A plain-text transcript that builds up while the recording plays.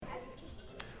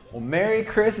Well, Merry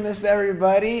Christmas,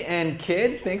 everybody, and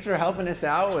kids, thanks for helping us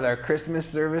out with our Christmas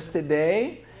service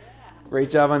today. Great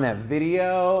job on that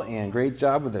video, and great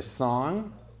job with the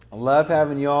song. I love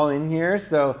having you all in here.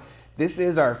 So this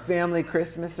is our family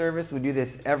Christmas service. We do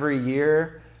this every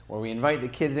year, where we invite the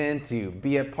kids in to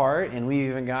be a part, and we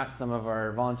even got some of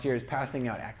our volunteers passing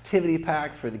out activity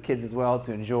packs for the kids as well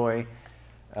to enjoy.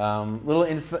 Little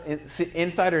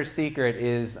insider secret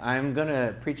is I'm going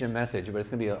to preach a message, but it's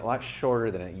going to be a lot shorter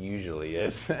than it usually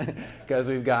is because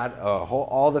we've got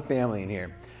all the family in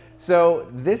here. So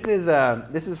this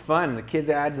is fun. The kids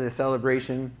add to the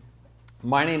celebration.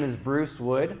 My name is Bruce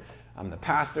Wood. I'm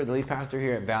the lead pastor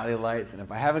here at Valley Lights, and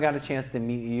if I haven't got a chance to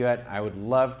meet you yet, I would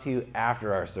love to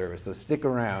after our service, so stick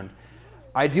around.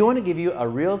 I do want to give you a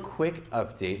real quick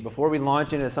update before we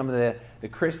launch into some of the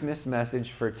Christmas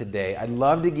message for today. I'd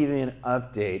love to give you an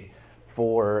update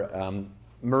for,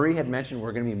 Marie had mentioned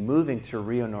we're going to be moving to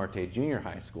Rio Norte Junior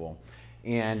High School.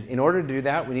 And in order to do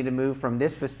that, we need to move from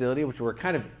this facility, which we're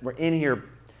in here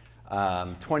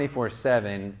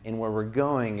 24/7, and where we're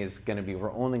going is going to be,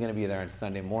 we're only going to be there on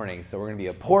Sunday morning. So we're going to be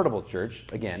a portable church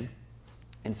again.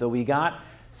 And so we got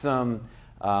some...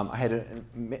 I had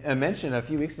mentioned a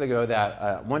few weeks ago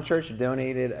that one church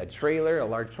donated a trailer, a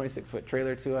large 26-foot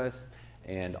trailer to us,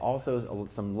 and also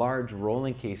some large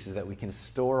rolling cases that we can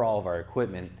store all of our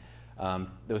equipment.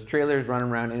 Those trailers run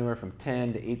around anywhere from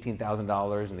 $10,000 to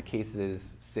 $18,000, and the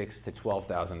cases $6,000 to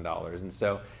 $12,000. And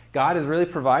so God has really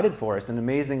provided for us in an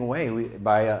amazing way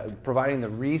by providing the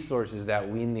resources that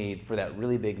we need for that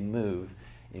really big move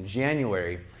in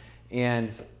January.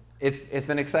 And it's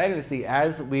been exciting to see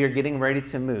as we are getting ready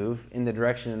to move in the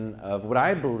direction of what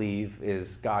I believe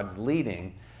is God's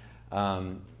leading.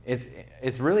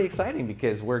 It's really exciting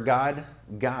because where God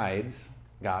guides,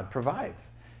 God provides.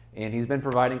 And He's been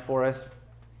providing for us.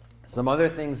 Some other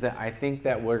things that I think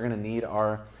that we're going to need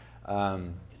are,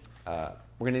 we're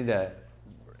going to need to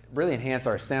really enhance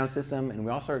our sound system, and we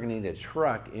also are going to need a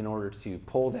truck in order to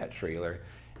pull that trailer.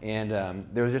 And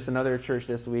there was just another church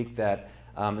this week that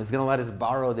is going to let us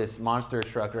borrow this monster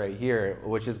truck right here,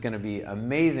 which is going to be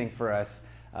amazing for us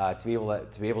to be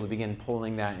able to begin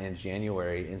pulling that in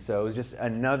January. And so it was just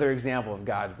another example of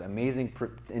God's amazing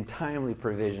and timely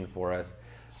provision for us,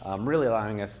 really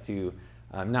allowing us to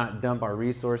not dump our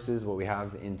resources, what we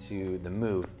have, into the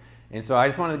move. And so I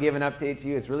just wanted to give an update to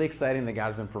you. It's really exciting that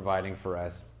God's been providing for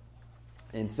us.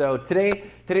 And so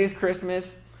today's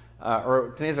Christmas.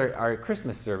 Today's our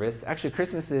Christmas service. Actually,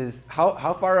 Christmas is,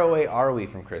 how far away are we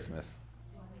from Christmas?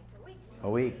 A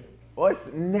week. Well,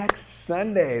 it's next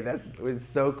Sunday. It's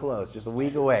so close, just a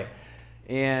week away.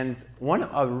 And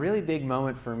a really big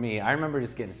moment for me, I remember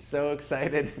just getting so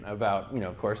excited about,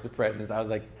 of course, the presents. I was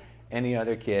like any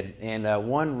other kid. And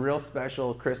one real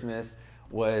special Christmas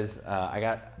was I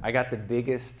got the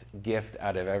biggest gift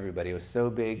out of everybody. It was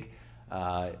so big.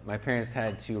 My parents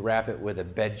had to wrap it with a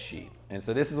bed sheet. And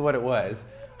so this is what it was.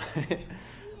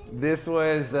 This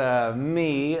was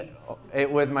me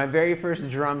with my very first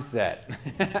drum set.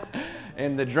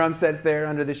 And the drum set's there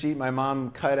under the sheet. My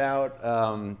mom cut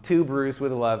out "To Bruce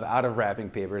with Love" out of wrapping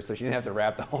paper, so she didn't have to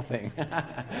wrap the whole thing.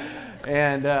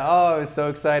 And I was so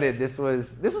excited. This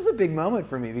was a big moment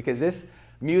for me because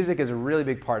music is a really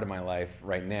big part of my life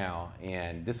right now,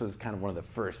 and this was kind of one of the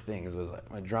first things, was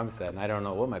my drum set, and I don't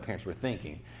know what my parents were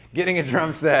thinking. Getting a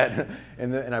drum set,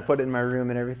 and I put it in my room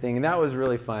and everything, and that was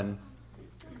really fun.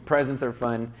 Presents are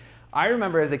fun. I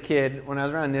remember as a kid, when I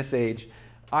was around this age,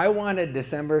 I wanted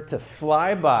December to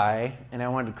fly by, and I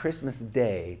wanted Christmas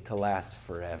Day to last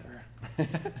forever.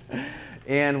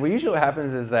 And what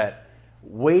happens is that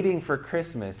waiting for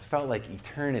Christmas felt like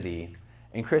eternity,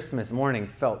 and Christmas morning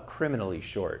felt criminally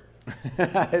short.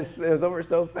 It was over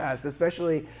so fast,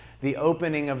 especially the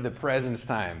opening of the presents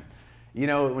time.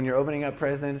 When you're opening up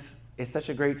presents, it's such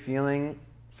a great feeling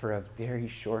for a very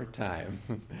short time.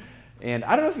 And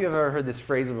I don't know if you've ever heard this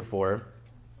phrase before,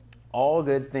 all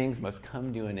good things must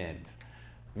come to an end.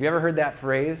 Have you ever heard that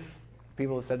phrase?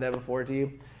 People have said that before to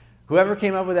you. Whoever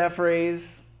came up with that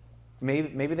phrase,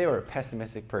 maybe they were a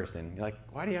pessimistic person. You're like,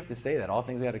 why do you have to say that? All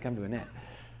things got to come to an end.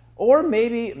 Or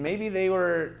maybe they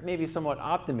were somewhat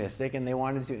optimistic and they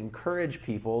wanted to encourage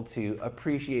people to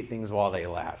appreciate things while they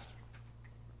last.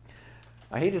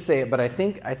 I hate to say it, but I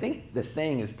think the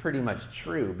saying is pretty much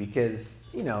true because,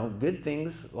 a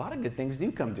lot of good things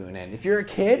do come to an end. If you're a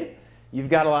kid, you've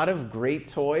got a lot of great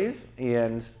toys,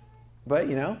 but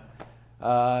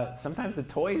sometimes the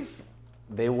toys,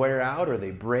 they wear out or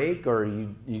they break or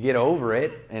you get over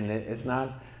it and it's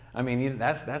not...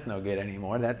 that's no good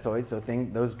anymore, that toy. So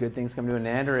those good things come to an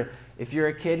end. Or if you're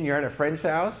a kid and you're at a friend's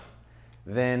house,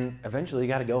 then eventually you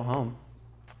got to go home.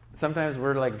 Sometimes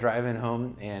we're like driving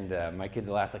home and my kids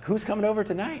will ask like, who's coming over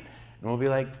tonight? And we'll be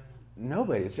like,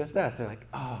 nobody, it's just us. They're like,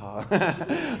 oh.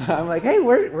 I'm like, hey,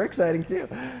 we're exciting too.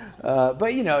 But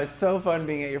it's so fun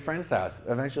being at your friend's house.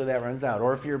 Eventually that runs out.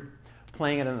 Or if you're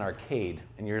playing at an arcade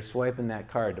and you're swiping that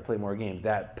card to play more games,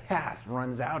 that pass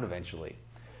runs out eventually.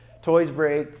 Toys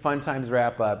break, fun times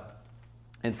wrap up.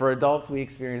 And for adults, we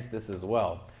experience this as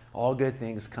well. All good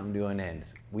things come to an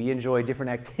end. We enjoy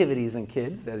different activities than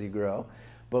kids as you grow,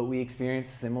 but we experience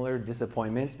similar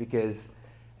disappointments because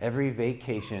every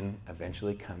vacation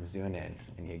eventually comes to an end.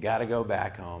 And you gotta go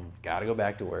back home, gotta go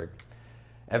back to work.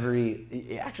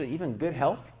 Actually, even good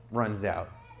health runs out.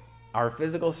 Our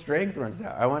physical strength runs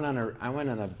out. I went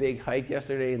on a big hike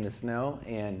yesterday in the snow,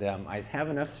 and I have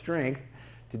enough strength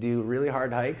to do really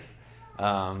hard hikes,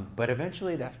 but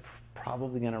eventually that's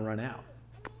probably gonna run out.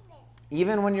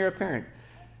 Even when you're a parent,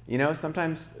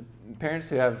 sometimes parents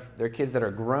who have their kids that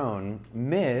are grown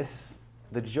miss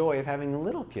the joy of having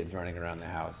little kids running around the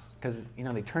house because,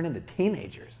 they turn into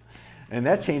teenagers and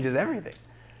that changes everything.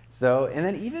 So, and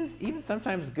then even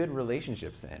sometimes good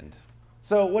relationships end.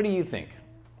 So what do you think?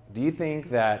 Do you think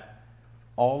that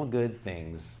all good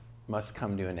things must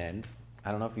come to an end?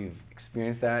 I don't know if you've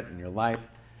experienced that in your life.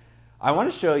 I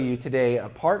want to show you today a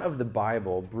part of the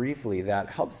Bible briefly that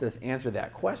helps us answer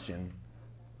that question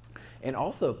and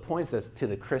also points us to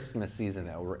the Christmas season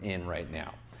that we're in right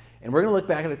now. And we're going to look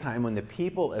back at a time when the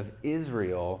people of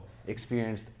Israel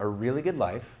experienced a really good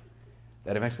life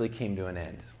that eventually came to an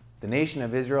end. The nation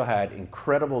of Israel had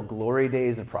incredible glory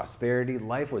days and prosperity.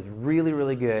 Life was really,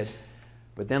 really good,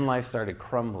 but then life started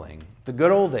crumbling. The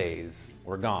good old days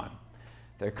were gone.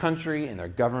 Their country and their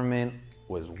government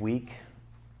was weak.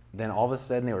 Then all of a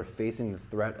sudden they were facing the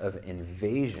threat of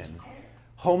invasion.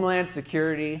 Homeland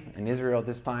security in Israel at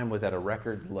this time was at a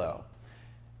record low.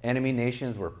 Enemy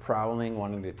nations were prowling,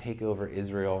 wanting to take over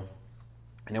Israel.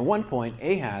 And at one point,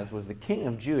 Ahaz was the king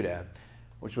of Judah,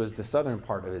 which was the southern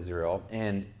part of Israel,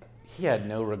 and he had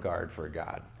no regard for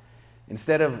God.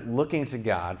 Instead of looking to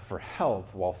God for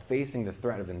help while facing the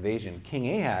threat of invasion,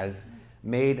 King Ahaz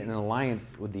made an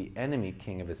alliance with the enemy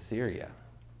king of Assyria.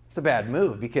 It's a bad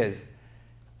move because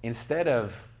instead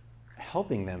of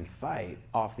helping them fight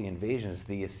off the invasions,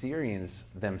 the Assyrians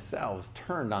themselves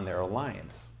turned on their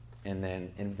alliance and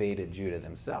then invaded Judah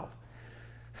themselves.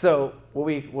 So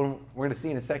we're going to see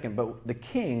in a second, but the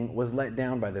king was let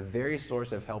down by the very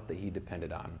source of help that he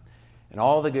depended on. And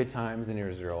all the good times in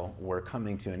Israel were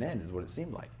coming to an end, is what it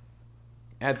seemed like.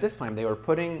 At this time, they were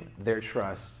putting their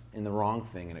trust in the wrong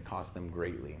thing, and it cost them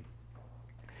greatly.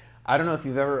 I don't know if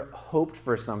you've ever hoped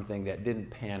for something that didn't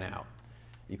pan out.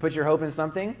 You put your hope in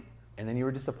something, and then you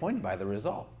were disappointed by the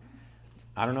result.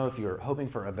 I don't know if you were hoping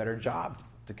for a better job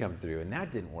to come through, and that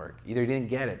didn't work. Either you didn't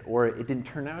get it, or it didn't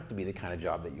turn out to be the kind of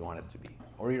job that you wanted it to be.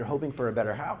 Or you're hoping for a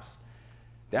better house.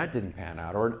 That didn't pan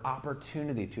out. Or an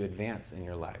opportunity to advance in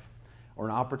your life. Or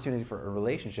an opportunity for a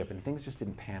relationship, and things just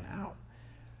didn't pan out.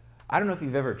 I don't know if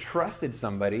you've ever trusted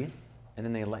somebody, and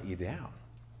then they let you down.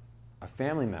 A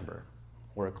family member,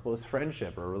 or a close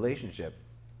friendship, or a relationship.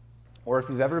 Or if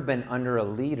you've ever been under a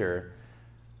leader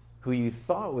who you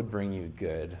thought would bring you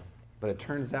good, but it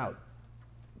turns out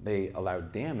they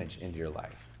allowed damage into your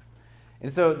life.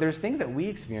 And so there's things that we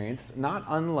experience, not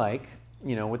unlike,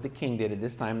 what the king did at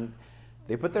this time.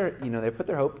 They put their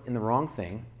hope in the wrong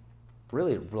thing,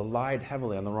 really relied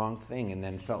heavily on the wrong thing, and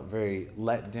then felt very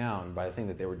let down by the thing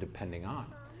that they were depending on.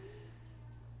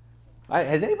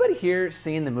 Has anybody here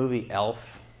seen the movie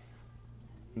Elf?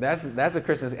 That's a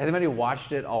Christmas. Has anybody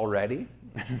watched it already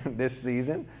this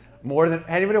season?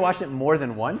 Anybody watched it more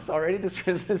than once already this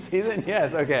Christmas season?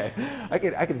 Yes, okay. I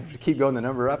could keep going the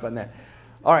number up on that.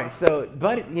 All right,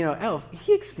 but Elf,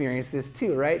 he experienced this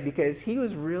too, right? Because he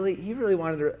really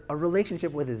wanted a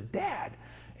relationship with his dad.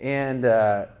 And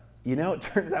it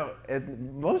turns out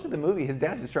most of the movie, his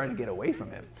dad's just trying to get away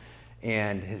from him.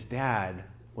 And his dad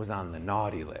was on the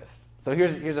naughty list. So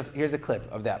here's a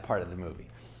clip of that part of the movie.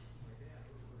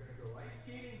 We're going to go ice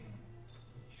skating,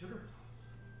 sugar pops.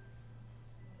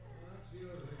 That's the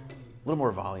other thing. A little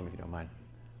more volume if you don't mind.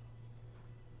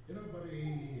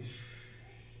 Buddy,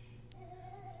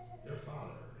 your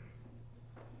father,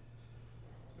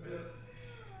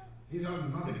 he's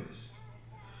on the naughty list.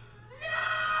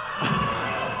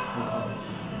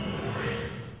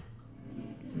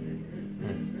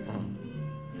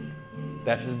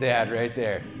 That's his dad right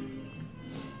there.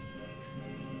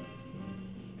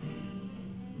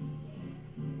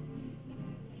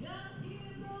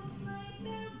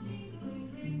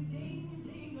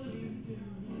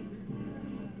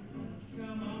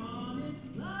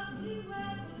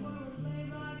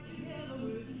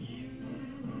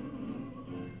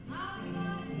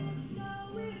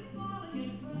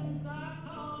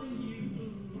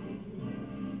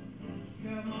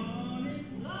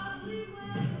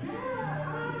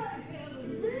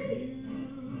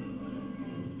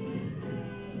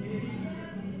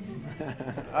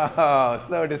 Oh,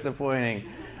 so disappointing.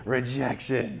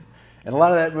 Rejection. And a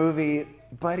lot of that movie,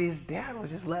 Buddy's dad was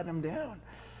just letting him down.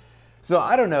 So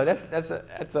I don't know. That's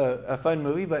a fun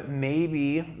movie, but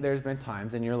maybe there's been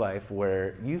times in your life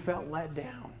where you felt let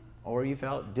down or you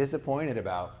felt disappointed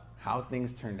about how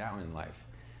things turned out in life.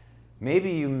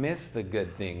 Maybe you missed the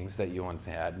good things that you once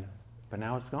had, but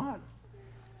now it's gone.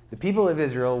 The people of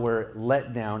Israel were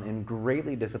let down and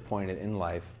greatly disappointed in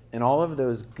life, and all of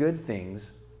those good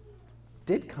things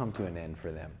did come to an end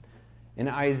for them. And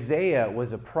Isaiah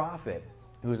was a prophet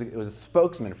who was a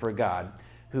spokesman for God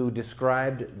who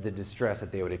described the distress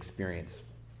that they would experience.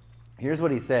 Here's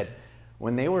what he said.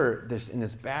 When they were in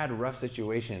this bad, rough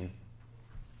situation,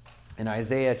 in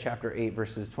Isaiah chapter 8,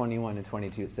 verses 21 and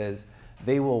 22, it says,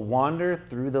 "They will wander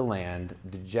through the land,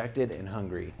 dejected and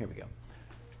hungry." Here we go.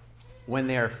 "When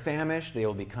they are famished, they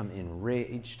will become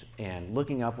enraged, and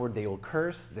looking upward, they will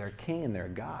curse their king and their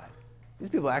God." These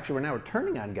people actually were now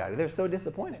turning on God. They're so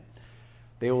disappointed.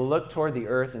 "They will look toward the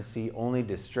earth and see only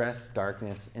distress,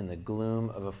 darkness, and the gloom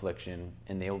of affliction,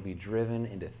 and they will be driven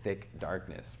into thick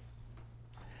darkness."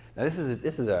 Now, this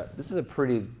is a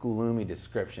pretty gloomy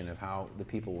description of how the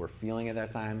people were feeling at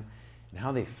that time and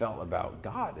how they felt about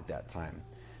God at that time.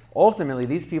 Ultimately,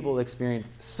 these people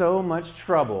experienced so much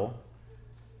trouble.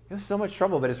 It was so much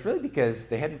trouble, but it's really because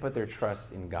they hadn't put their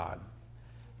trust in God.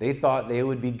 They thought they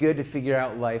would be good to figure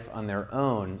out life on their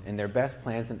own, and their best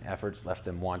plans and efforts left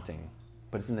them wanting.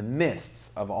 But it's in the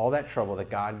midst of all that trouble that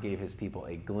God gave his people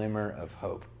a glimmer of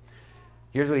hope.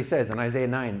 Here's what he says in Isaiah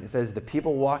 9. It says, "The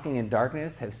people walking in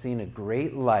darkness have seen a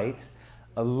great light.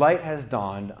 A light has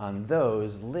dawned on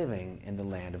those living in the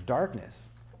land of darkness."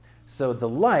 So the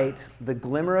light, the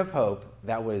glimmer of hope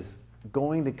that was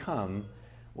going to come,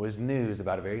 was news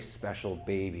about a very special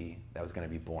baby that was going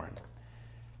to be born.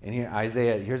 And here,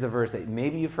 Isaiah, here's a verse that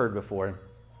maybe you've heard before.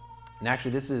 And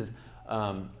actually, this is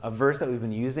a verse that we've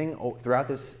been using throughout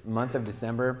this month of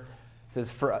December. It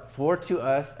says, for to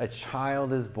us a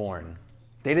child is born.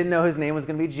 They didn't know his name was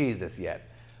going to be Jesus yet.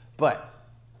 But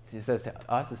it says,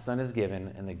 to us a son is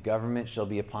given, and the government shall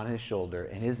be upon his shoulder,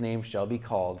 and his name shall be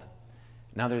called.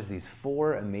 Now there's these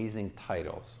 4 amazing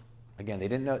titles. Again, they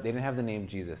didn't have the name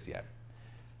Jesus yet.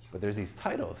 But there's these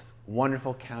titles.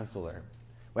 Wonderful Counselor.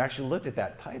 We actually looked at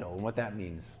that title and what that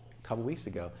means a couple weeks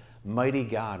ago. Mighty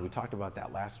God. We talked about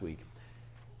that last week.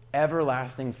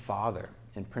 Everlasting Father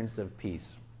and Prince of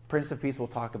Peace. Prince of Peace we'll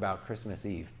talk about Christmas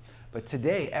Eve. But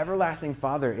today, Everlasting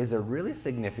Father is a really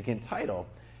significant title.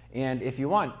 And if you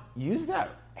want, use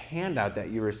that handout that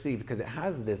you received because it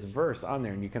has this verse on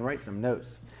there and you can write some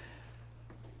notes.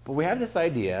 But we have this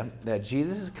idea that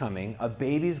Jesus is coming, a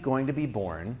baby's going to be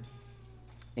born,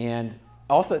 and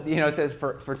also, it says,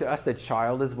 for to us a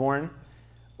child is born.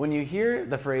 When you hear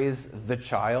the phrase, the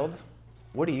child,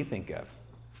 what do you think of?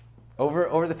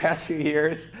 Over the past few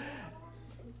years,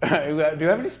 do you have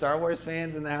any Star Wars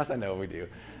fans in the house? I know we do.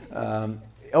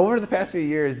 Over the past few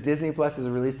years, Disney Plus has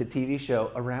released a TV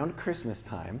show around Christmas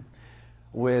time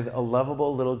with a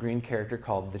lovable little green character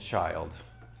called the Child.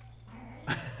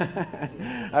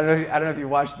 I don't know if you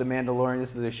watched The Mandalorian.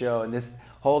 This is a show, and this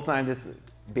whole time, this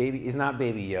baby is not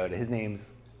Baby Yoda. His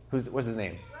name's what's his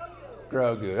name?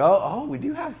 Grogu. Oh, we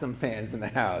do have some fans in the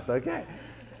house. Okay.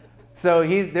 So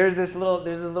there's this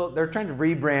little. They're trying to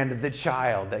rebrand the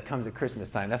Child that comes at Christmas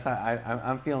time. That's how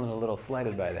I'm feeling a little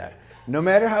slighted by that. No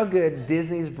matter how good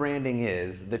Disney's branding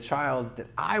is, the child that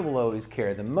I will always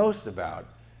care the most about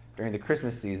during the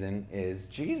Christmas season is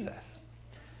Jesus.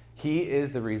 He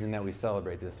is the reason that we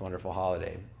celebrate this wonderful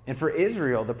holiday. And for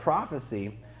Israel,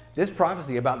 this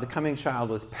prophecy about the coming child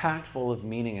was packed full of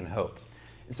meaning and hope.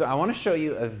 And so I want to show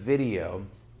you a video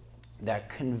that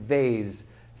conveys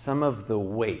some of the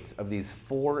weight of these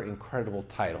 4 incredible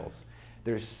titles.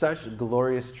 There's such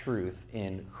glorious truth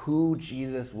in who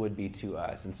Jesus would be to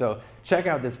us. And so check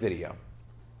out this video.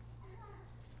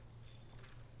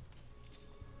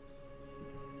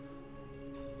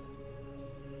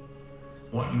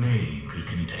 What name could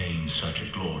contain such a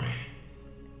glory?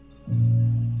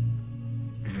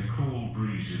 In the cool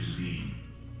breezes of Eden,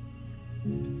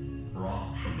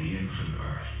 brought from the infant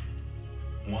earth,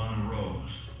 one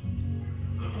rose,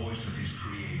 the voice of his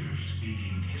creator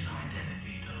speaking his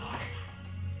identity to life.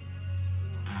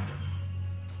 Adam,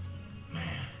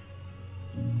 man.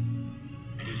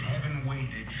 And as heaven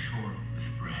waited short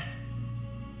with bread,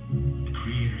 the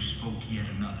creator spoke yet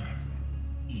another,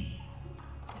 Eve.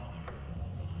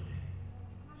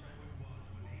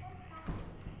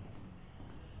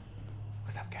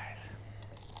 What's up, guys?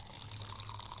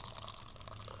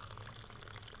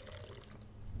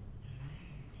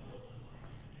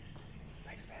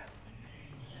 Thanks, man.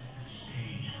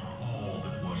 Stage for all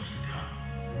that was to come.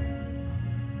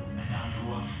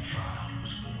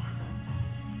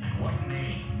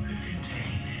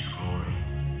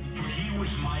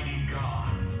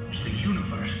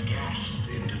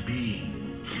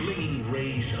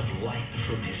 light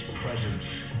from his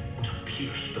presence to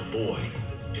pierce the void,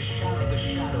 to shatter the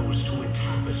shadows to a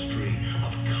tapestry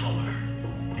of color.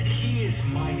 And he is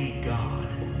mighty God,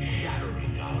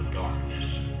 shattering our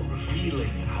darkness,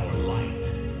 revealing our light,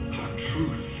 our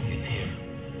truth in him.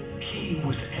 He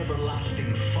was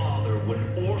everlasting Father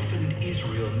when orphaned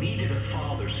Israel needed a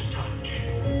father's touch.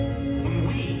 When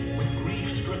we, with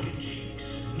grief-stricken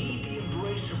cheeks, need the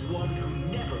embrace of one who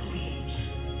never leaves.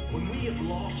 When we have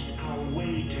lost our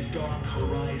way to dark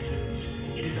horizons,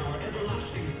 it is our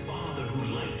everlasting Father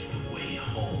who lights the way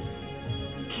home.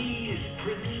 He is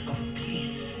Prince of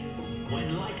Peace.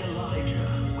 When, like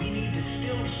Elijah, we need the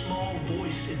still small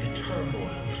voice in the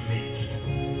turmoil's midst.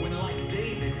 When, like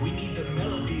David, we need the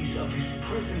melodies of his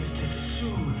presence to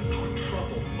soothe our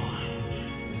troubled minds.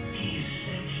 He is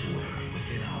sanctuary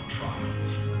within our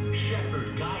trials,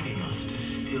 shepherd guiding us to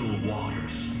still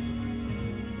waters.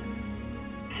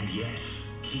 And yes,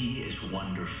 he is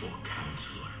wonderful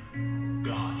counselor.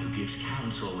 God who gives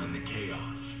counsel in the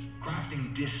chaos,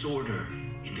 crafting disorder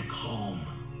into calm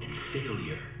and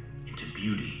failure into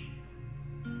beauty.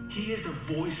 He is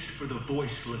a voice for the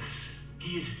voiceless.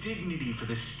 He is dignity for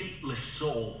the stateless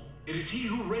soul. It is he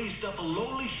who raised up a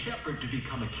lowly shepherd to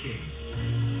become a king.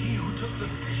 He who took the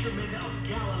fishermen of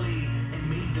Galilee and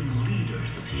made them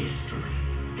leaders of history.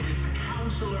 It is the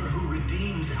counselor who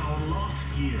redeems our lost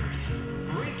years,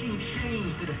 breaking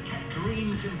chains that have kept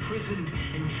dreams imprisoned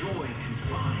and joy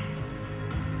confined.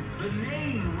 The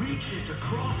name reaches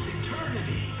across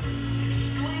eternity,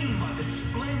 explained by the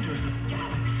splendors of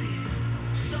galaxies,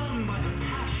 sung by the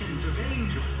passions of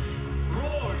angels,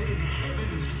 roared in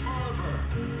heaven's fervor,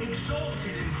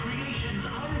 exalted in creation's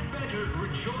unfettered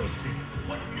rejoicing.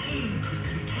 What name could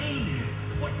contain him?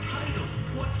 What title?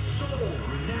 What soul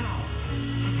renown?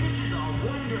 For this is our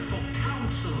wonderful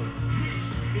counselor. This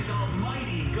is our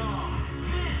mighty God.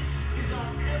 This is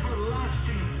our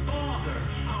everlasting Father,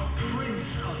 our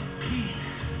Prince of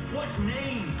Peace. What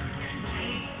name could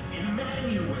contain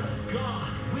Emmanuel, God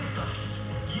with us?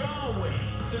 Yahweh,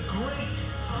 the great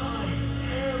I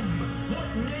am. What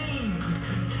name could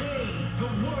contain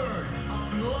the word of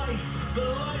life, the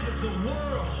light of the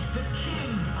world, the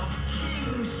King of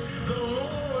kings, the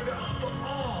Lord of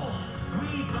all?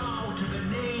 We bow to the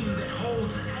name that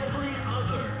holds every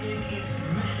other in its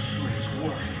matchless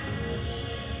worth.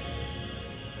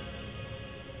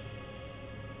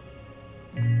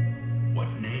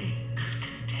 What name could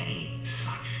contain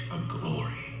such a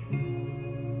glory?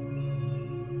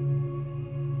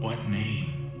 What name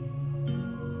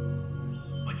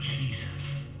but Jesus?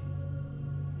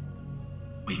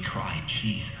 We cry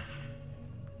Jesus.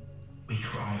 We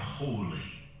cry holy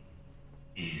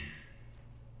is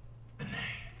the name.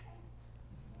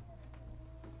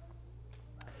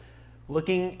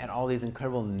 Looking at all these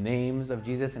incredible names of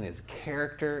Jesus and his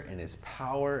character and his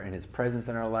power and his presence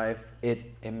in our life,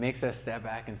 it makes us step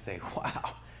back and say,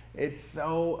 wow, it's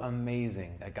so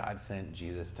amazing that God sent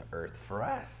Jesus to earth for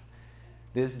us.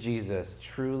 This Jesus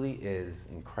truly is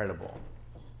incredible.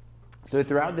 So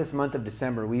throughout this month of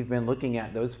December, we've been looking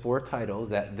at those 4 titles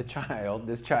that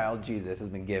this child Jesus has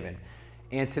been given.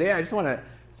 And today I just want to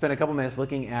spend a couple minutes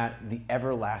looking at the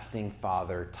Everlasting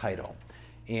Father title.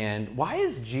 And why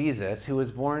is Jesus, who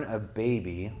was born a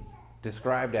baby,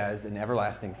 described as an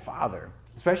everlasting Father,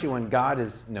 especially when God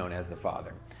is known as the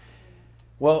Father?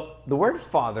 Well, the word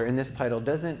Father in this title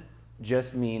doesn't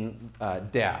just mean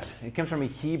dad. It comes from a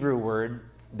Hebrew word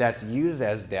that's used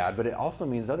as dad, but it also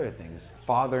means other things.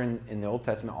 Father in the Old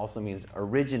Testament also means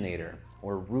originator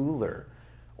or ruler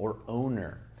or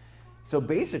owner. So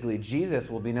basically, Jesus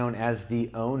will be known as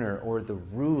the owner or the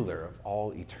ruler of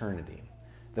all eternity.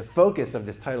 The focus of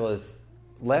this title is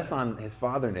less on his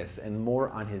fatherness and more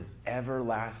on his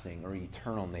everlasting or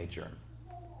eternal nature.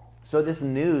 So this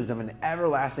news of an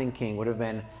everlasting king would have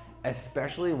been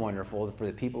especially wonderful for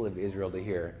the people of Israel to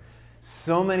hear.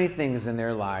 So many things in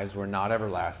their lives were not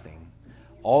everlasting.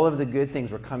 All of the good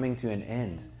things were coming to an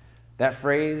end. That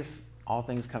phrase, all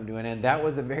things come to an end, that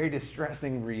was a very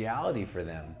distressing reality for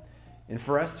them. And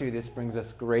for us too, this brings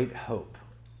us great hope.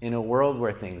 In a world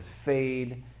where things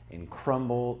fade and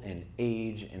crumble and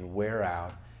age and wear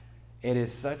out, it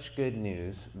is such good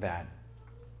news that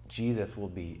Jesus will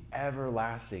be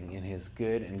everlasting in his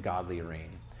good and godly reign.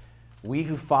 We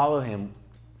who follow him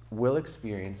will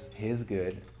experience his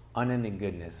good, unending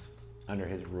goodness under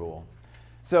his rule.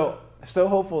 So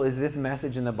hopeful is this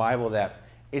message in the Bible that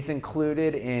it's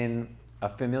included in a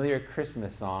familiar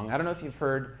Christmas song. I don't know if you've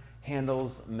heard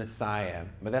Handel's Messiah,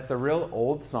 but that's a real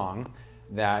old song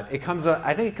that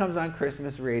I think it comes on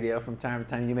Christmas radio from time to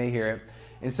time. You may hear it.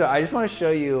 And so I just want to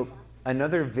show you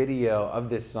another video of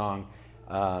this song.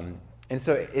 And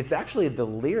so it's actually the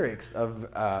lyrics of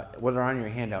what are on your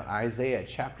handout, Isaiah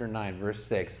chapter 9, verse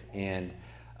 6. And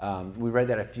we read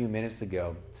that a few minutes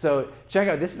ago. So check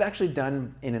out, this is actually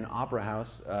done in an opera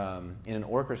house, in an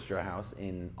orchestra house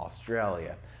in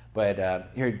Australia. But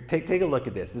here, take a look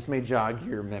at this. This may jog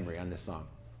your memory on this song.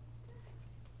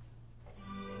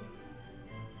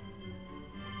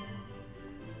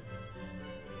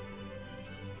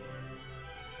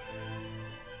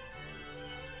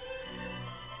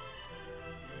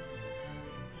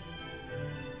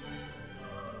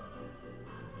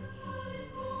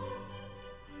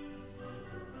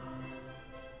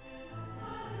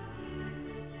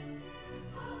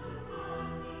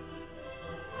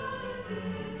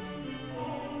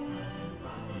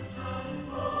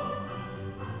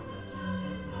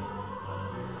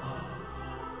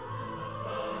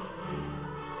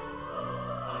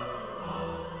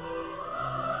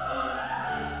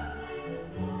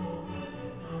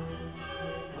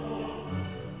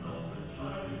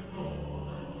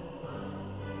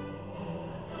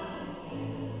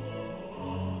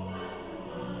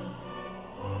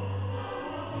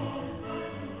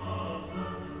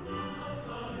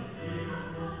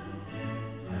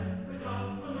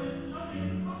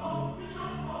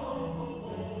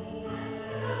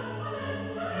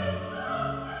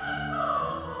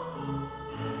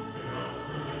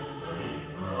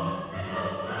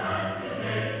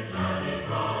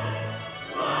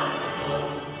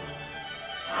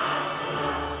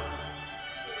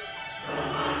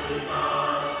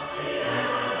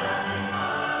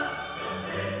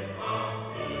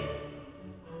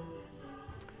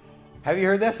 Have you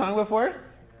heard that song before?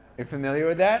 You're familiar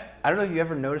with that? I don't know if you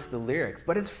ever noticed the lyrics,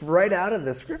 but it's right out of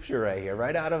the scripture right here,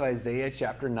 right out of Isaiah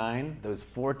chapter 9. Those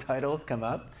 4 titles come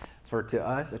up. For to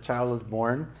us a child is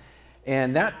born.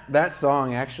 And that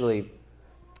song actually,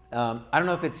 I don't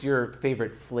know if it's your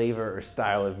favorite flavor or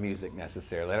style of music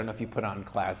necessarily. I don't know if you put on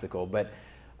classical, but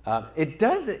it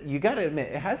does, you got to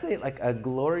admit, it has a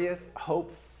glorious,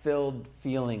 hope-filled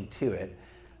feeling to it.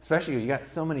 Especially, you got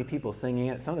so many people singing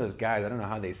it. Some of those guys, I don't know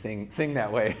how they sing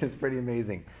that way. It's pretty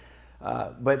amazing.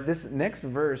 But this next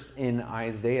verse in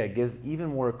Isaiah gives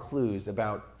even more clues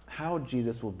about how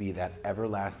Jesus will be that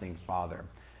everlasting Father.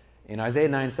 In Isaiah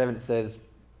 9:7, it says,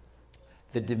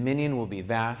 "The dominion will be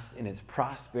vast, and its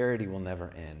prosperity will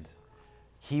never end.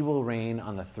 He will reign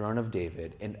on the throne of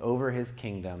David and over his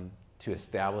kingdom to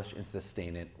establish and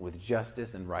sustain it with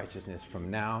justice and righteousness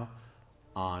from now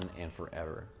on and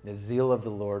forever. The zeal of the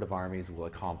Lord of armies will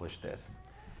accomplish this."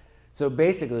 So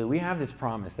basically, we have this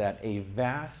promise that a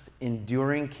vast,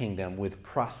 enduring kingdom with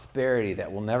prosperity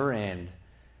that will never end.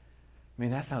 I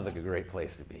mean, that sounds like a great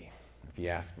place to be, if you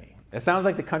ask me. It sounds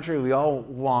like the country we all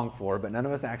long for, but none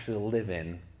of us actually live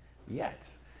in yet.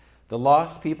 The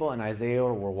lost people in Isaiah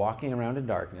were walking around in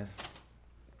darkness,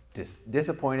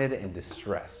 disappointed and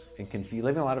distressed, and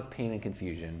living a lot of pain and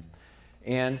confusion.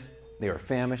 And they were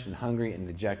famished and hungry and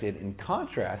dejected. In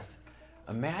contrast,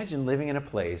 imagine living in a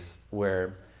place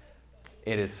where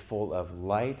it is full of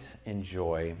light and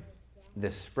joy. The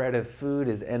spread of food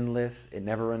is endless. It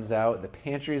never runs out. The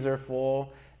pantries are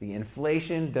full. The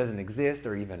inflation doesn't exist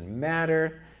or even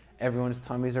matter. Everyone's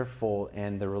tummies are full,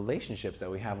 and the relationships that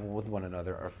we have with one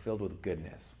another are filled with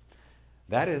goodness.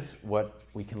 That is what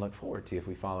we can look forward to if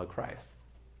we follow Christ.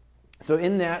 So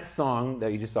in that song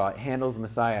that you just saw, Handel's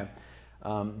Messiah,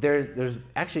 there's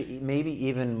actually maybe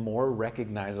even more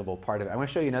recognizable part of it. I want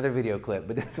to show you another video clip,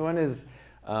 but this one is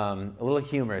a little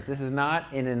humorous. This is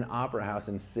not in an opera house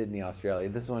in Sydney, Australia.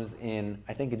 This one's in,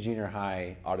 I think, a junior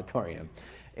high auditorium.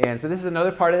 And so this is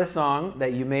another part of the song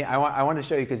that I want to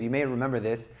show you because you may remember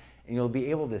this, and you'll be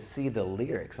able to see the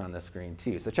lyrics on the screen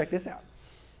too. So check this out.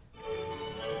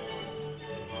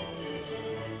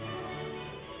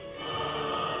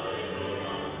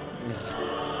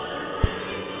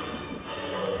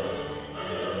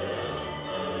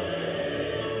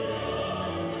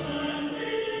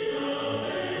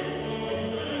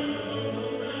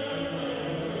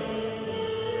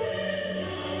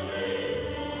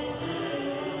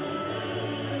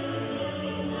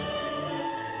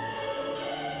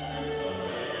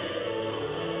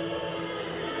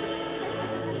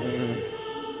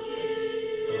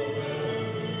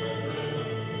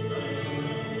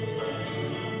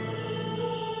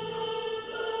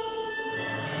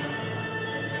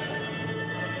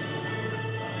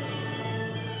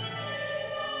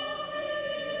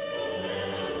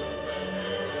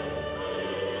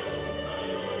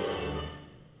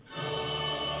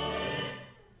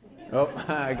 Oh,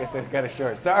 I guess I got it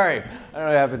short. Sorry. I don't know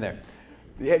what happened there.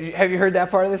 Have you heard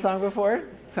that part of the song before?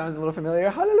 Sounds a little familiar.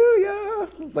 Hallelujah.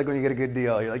 It's like when you get a good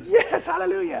deal. You're like, yes,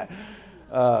 hallelujah.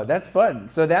 That's fun.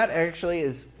 So that actually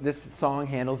is, this song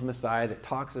handles Messiah that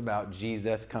talks about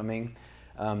Jesus coming.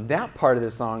 That part of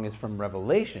the song is from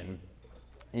Revelation.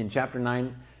 In chapter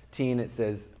 19, it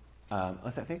says, I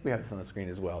think we have this on the screen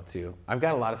as well, too. I've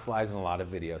got a lot of slides and a lot of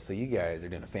videos, so you guys are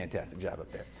doing a fantastic job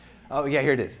up there. Oh, yeah,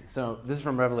 here it is. So this is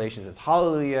from Revelation. It says,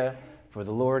 Hallelujah, for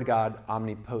the Lord God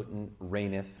omnipotent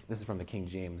reigneth. This is from the King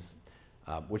James,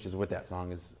 which is what that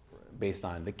song is based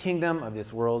on. The kingdom of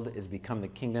this world is become the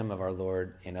kingdom of our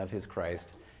Lord and of his Christ,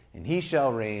 and he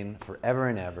shall reign forever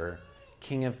and ever,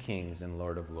 King of kings and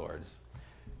Lord of lords.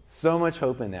 So much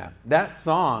hope in that. That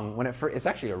song, when it's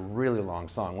actually a really long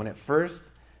song. When it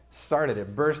first started,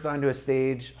 it burst onto a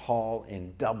stage hall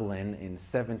in Dublin in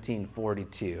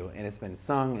 1742, and it's been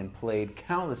sung and played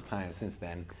countless times since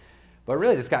then. But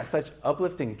really, it's got such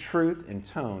uplifting truth and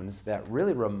tones that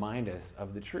really remind us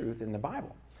of the truth in the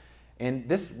Bible. And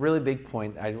this really big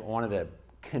point I wanted to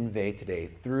convey today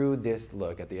through this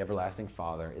look at the everlasting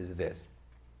Father is this.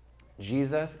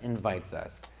 Jesus invites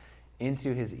us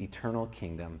into his eternal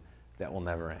kingdom that will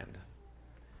never end.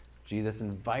 Jesus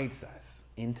invites us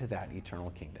into that eternal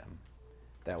kingdom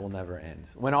that will never end.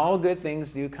 When all good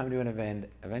things do come to an end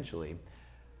eventually,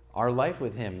 our life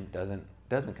with him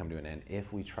doesn't come to an end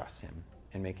if we trust him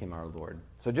and make him our Lord.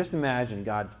 So just imagine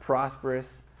God's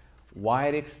prosperous,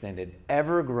 wide extended,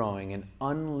 ever-growing, and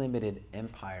unlimited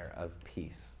empire of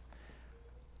peace.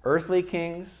 Earthly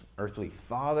kings, earthly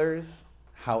fathers,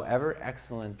 however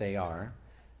excellent they are,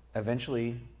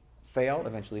 eventually fail,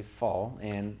 eventually fall,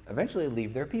 and eventually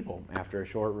leave their people after a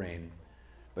short reign.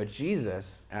 But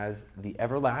Jesus, as the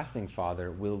everlasting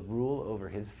Father, will rule over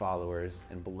his followers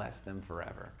and bless them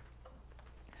forever.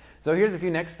 So here's a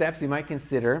few next steps you might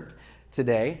consider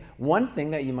today. One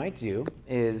thing that you might do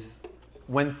is,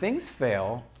 when things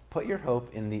fail, put your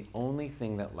hope in the only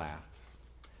thing that lasts.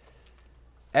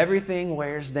 Everything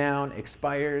wears down,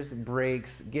 expires,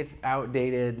 breaks, gets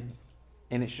outdated,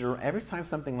 and every time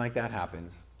something like that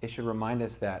happens, it should remind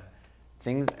us that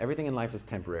everything in life is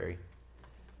temporary.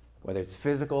 Whether it's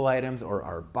physical items or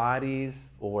our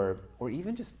bodies or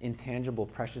even just intangible,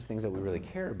 precious things that we really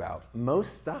care about.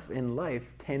 Most stuff in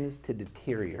life tends to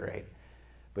deteriorate,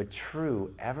 but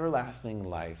true everlasting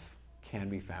life can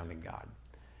be found in God.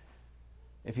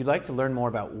 If you'd like to learn more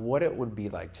about what it would be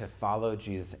like to follow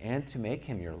Jesus and to make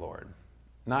him your Lord,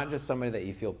 not just somebody that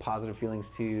you feel positive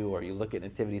feelings to or you look at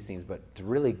nativity scenes, but to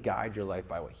really guide your life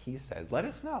by what he says, let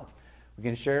us know. We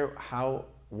can share how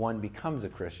one becomes a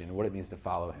Christian, what it means to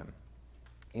follow him.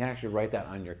 You can actually write that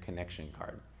on your connection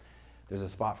card. There's a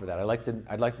spot for that.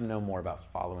 I'd like to know more about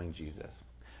following Jesus.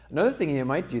 Another thing you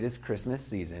might do this Christmas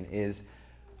season is,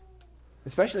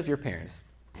 especially if you're parents,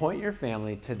 point your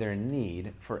family to their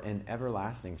need for an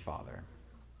everlasting Father.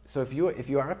 So if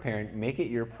you are a parent, make it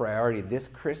your priority this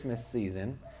Christmas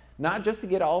season, not just to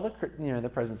get all the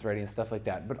presents ready and stuff like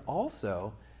that, but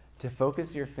also to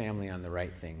focus your family on the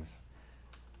right things.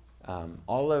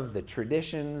 All of the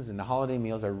traditions and the holiday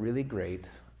meals are really great,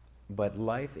 but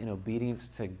life in obedience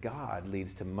to God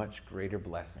leads to much greater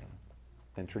blessing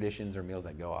than traditions or meals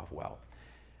that go off well.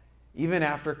 Even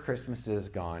after Christmas is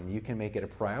gone, you can make it a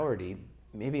priority,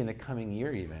 maybe in the coming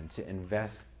year even, to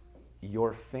invest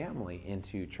your family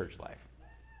into church life.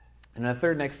 And a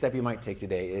third next step you might take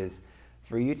today is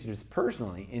for you to just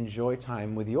personally enjoy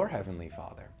time with your Heavenly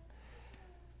Father.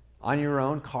 On your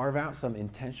own, carve out some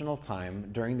intentional time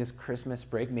during this Christmas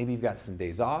break. Maybe you've got some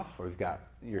days off, or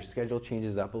your schedule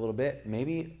changes up a little bit.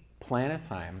 Maybe plan a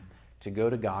time to go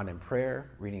to God in prayer,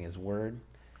 reading his word.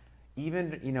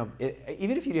 Even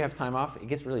if you do have time off, it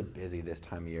gets really busy this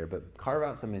time of year, but carve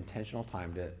out some intentional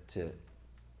time to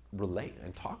relate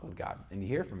and talk with God and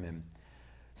hear from him.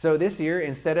 So this year,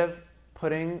 instead of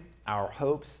putting our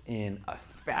hopes in a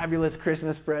fabulous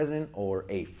Christmas present or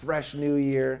a fresh new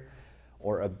year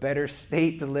or a better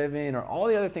state to live in or all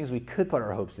the other things we could put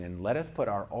our hopes in, let us put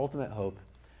our ultimate hope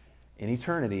in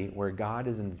eternity, where God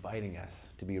is inviting us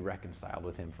to be reconciled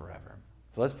with him forever.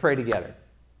 So let's pray together.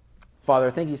 Father,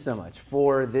 thank you so much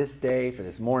for this day, for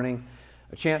this morning,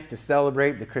 a chance to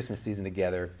celebrate the Christmas season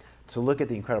together, to look at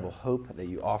the incredible hope that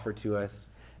you offer to us.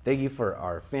 Thank you for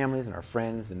our families and our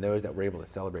friends and those that we're able to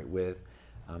celebrate with.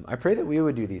 I pray that we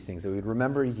would do these things, that we would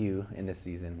remember you in this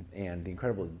season and the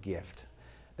incredible gift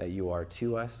that you are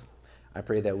to us. I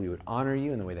pray that we would honor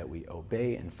you in the way that we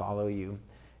obey and follow you.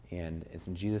 And it's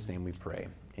in Jesus' name we pray.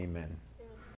 Amen.